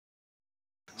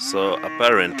So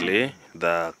apparently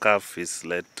the calf is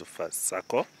led to first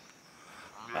suckle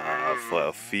for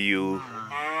a few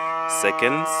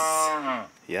seconds.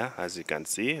 Yeah, as you can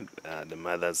see, the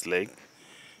mother's leg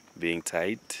being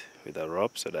tied with a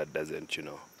rope so that doesn't,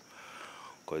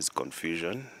 cause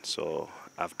confusion. So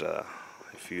after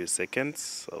a few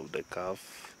seconds of the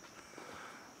calf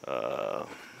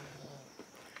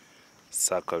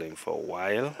suckling for a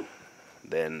while,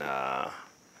 then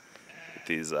it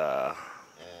is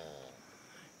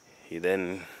he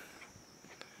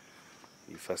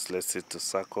first lets it to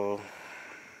suckle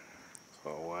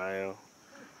for a while.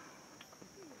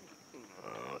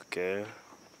 Okay,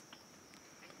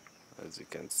 as you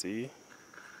can see.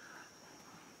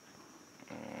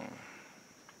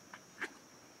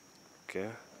 Okay,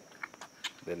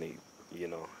 then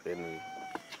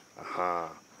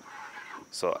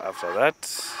so after that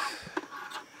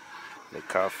the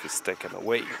calf is taken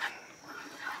away,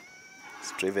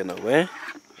 it's driven away,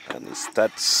 and it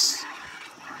starts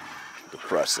the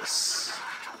process.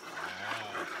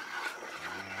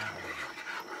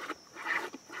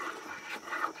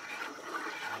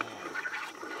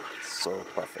 So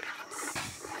perfect.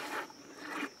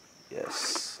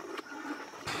 Yes.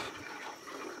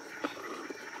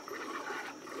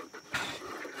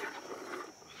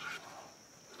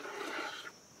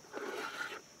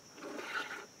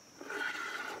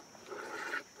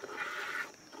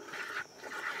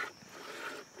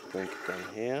 Going to come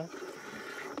here.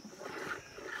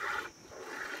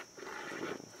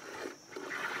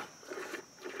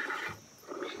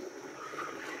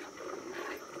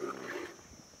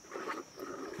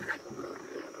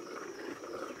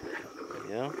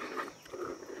 Yeah.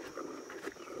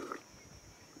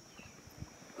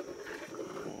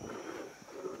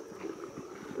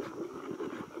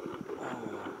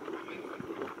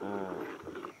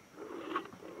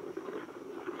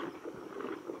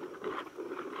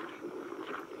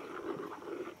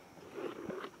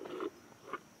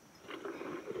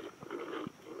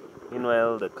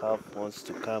 Meanwhile, the calf wants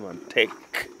to come and take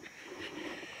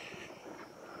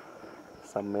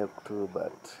some milk too,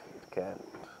 but it can't.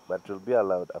 But it will be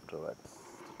allowed afterwards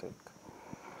to take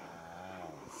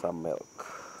some milk.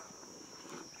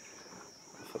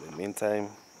 For the meantime,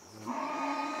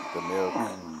 the milk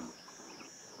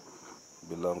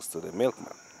belongs to the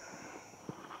milkman.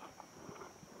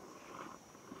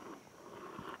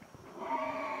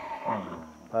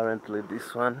 Apparently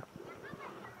this one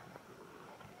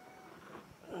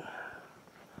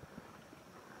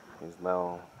is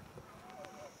now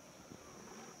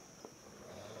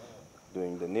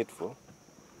doing the needful.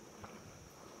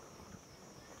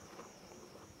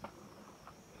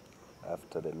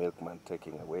 After the milkman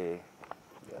taking away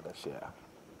the other share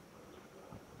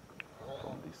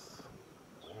from this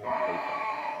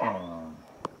paper.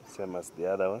 Same as the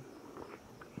other one.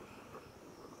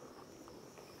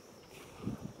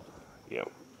 Yeah.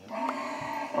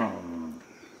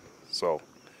 So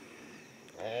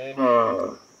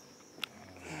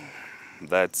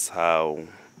that's how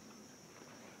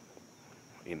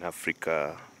in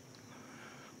Africa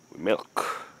we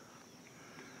milk.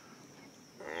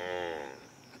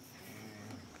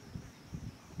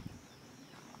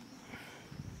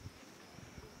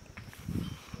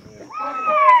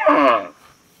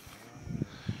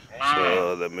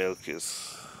 So the milk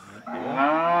is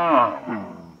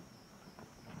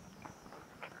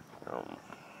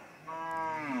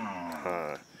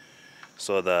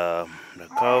so the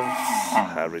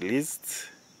calves are released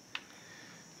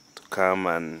to come,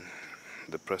 and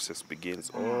the process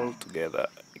begins all together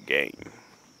again.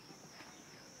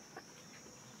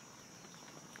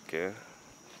 Okay.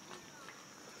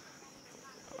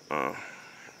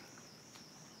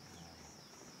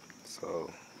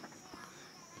 So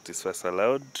it is first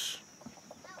allowed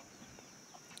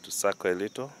to suckle a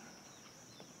little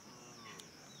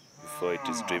before it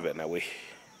is driven away,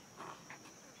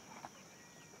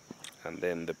 and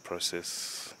then the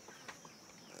process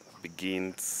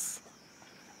begins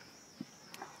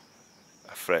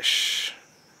afresh.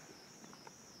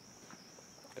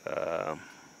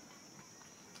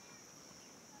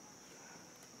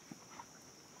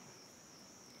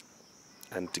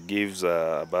 And it gives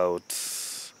about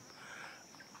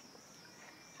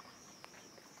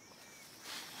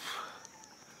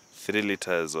 3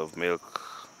 liters of milk,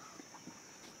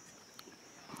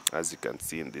 as you can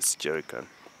see in this jerry can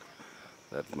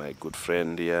that my good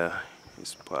friend here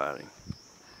is pouring.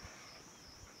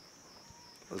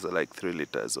 Those are like 3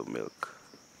 liters of milk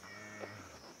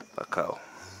per cow.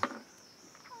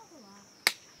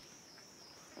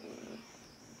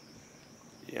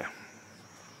 Yeah.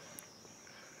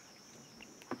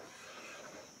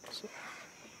 So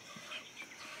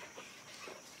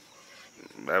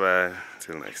Bye bye,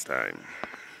 till next time.